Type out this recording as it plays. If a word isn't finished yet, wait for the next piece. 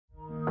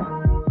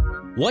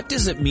What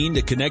does it mean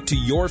to connect to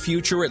your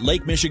future at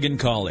Lake Michigan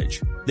College?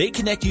 They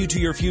connect you to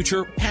your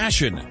future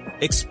passion.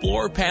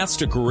 Explore paths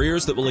to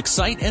careers that will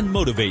excite and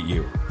motivate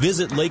you.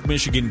 Visit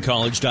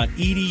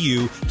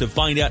lakemichigancollege.edu to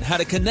find out how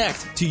to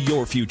connect to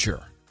your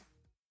future.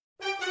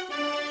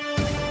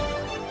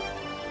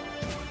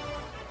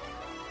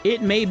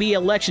 It may be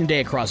Election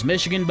Day across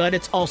Michigan, but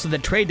it's also the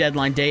trade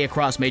deadline day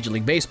across Major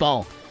League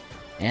Baseball.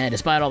 And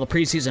despite all the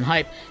preseason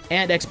hype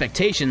and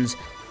expectations,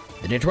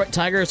 the Detroit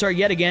Tigers are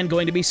yet again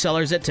going to be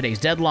sellers at today's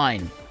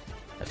deadline.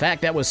 A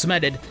fact that was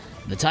cemented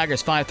in the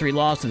Tigers' 5-3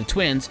 loss to the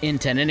Twins in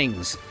 10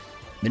 innings.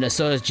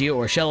 Minnesota's Gio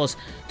Urshela's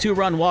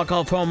 2-run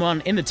walk-off home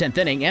run in the 10th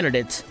inning ended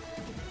it.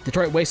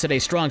 Detroit wasted a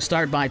strong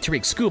start by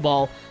Tarik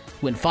Skubal,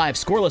 who went 5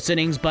 scoreless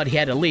innings, but he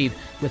had to leave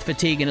with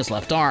fatigue in his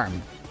left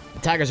arm.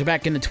 The Tigers are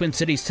back in the Twin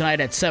Cities tonight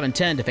at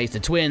 7:10 to face the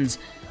Twins.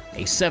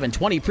 A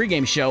 7:20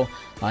 pregame show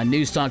on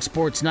News Talk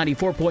Sports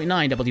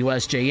 94.9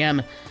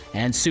 WSJM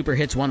and Super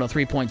Hits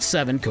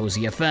 103.7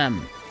 Cozy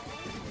FM.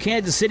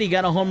 Kansas City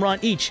got a home run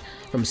each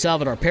from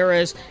Salvador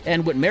Perez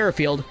and Whit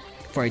Merrifield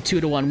for a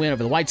 2-1 win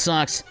over the White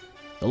Sox.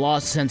 The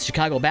loss sends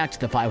Chicago back to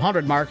the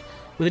 500 mark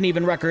with an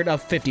even record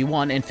of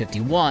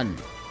 51-51.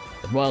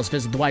 The Royals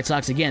visit the White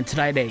Sox again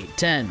tonight at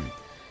 8:10.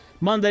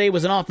 Monday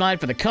was an off night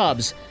for the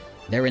Cubs.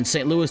 They're in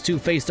St. Louis to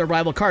face their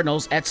rival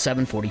Cardinals at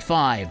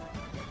 7:45.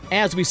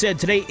 As we said,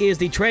 today is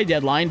the trade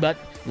deadline, but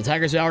the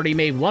Tigers already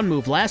made one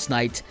move last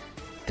night.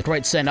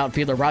 Detroit sent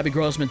outfielder Robbie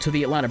Grossman to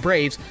the Atlanta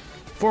Braves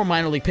for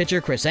minor league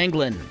pitcher Kris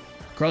Anglin.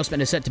 Grossman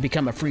is set to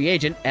become a free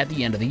agent at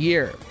the end of the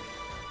year.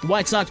 The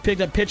White Sox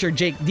picked up pitcher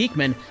Jake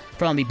Diekman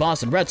from the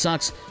Boston Red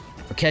Sox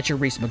for catcher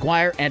Reese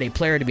McGuire and a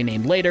player to be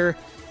named later.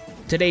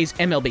 Today's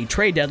MLB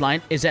trade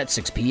deadline is at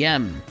 6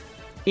 p.m.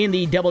 In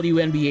the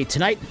WNBA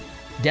tonight,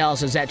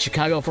 Dallas is at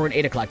Chicago for an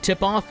 8 o'clock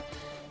tip-off.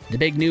 The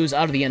big news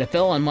out of the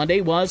NFL on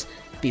Monday was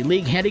the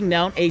league handing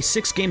down a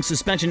 6-game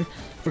suspension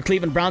for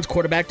Cleveland Browns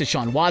quarterback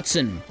Deshaun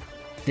Watson.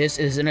 This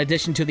is in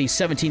addition to the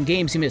 17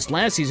 games he missed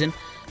last season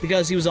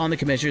because he was on the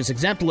commissioner's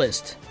exempt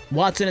list.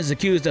 Watson is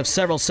accused of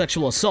several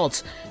sexual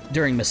assaults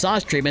during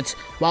massage treatments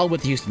while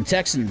with the Houston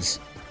Texans.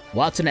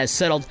 Watson has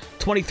settled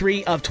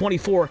 23 of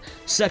 24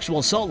 sexual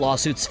assault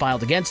lawsuits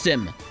filed against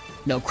him.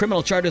 No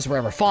criminal charges were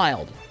ever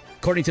filed.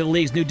 According to the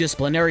league's new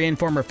disciplinarian,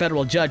 former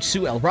federal judge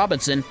Sue L.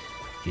 Robinson,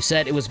 she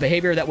said it was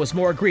behavior that was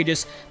more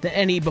egregious than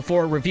any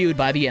before reviewed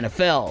by the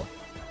NFL.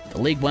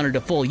 The league wanted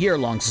a full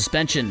year-long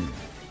suspension.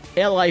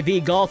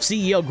 LIV Golf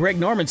CEO Greg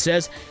Norman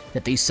says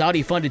that the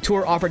Saudi-funded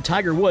tour offered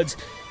Tiger Woods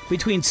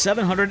between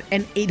 $700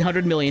 and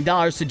 $800 million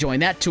to join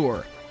that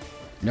tour.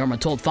 Norman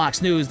told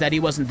Fox News that he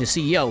wasn't the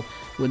CEO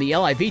when the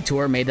LIV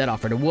tour made that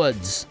offer to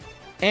Woods.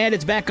 And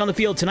it's back on the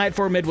field tonight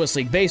for Midwest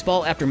League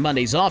Baseball after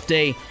Monday's off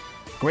day.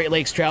 Great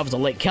Lakes travels to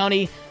Lake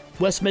County,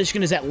 West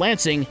Michigan is at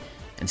Lansing,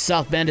 and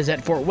South Bend is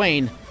at Fort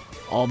Wayne.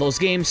 All those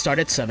games start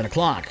at 7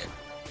 o'clock.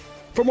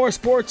 For more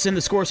sports and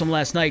the scores from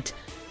last night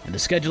and the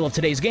schedule of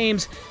today's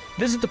games,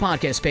 visit the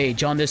podcast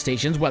page on this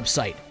station's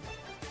website.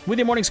 With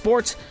your morning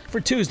sports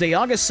for Tuesday,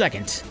 August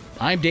 2nd,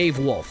 I'm Dave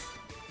Wolf.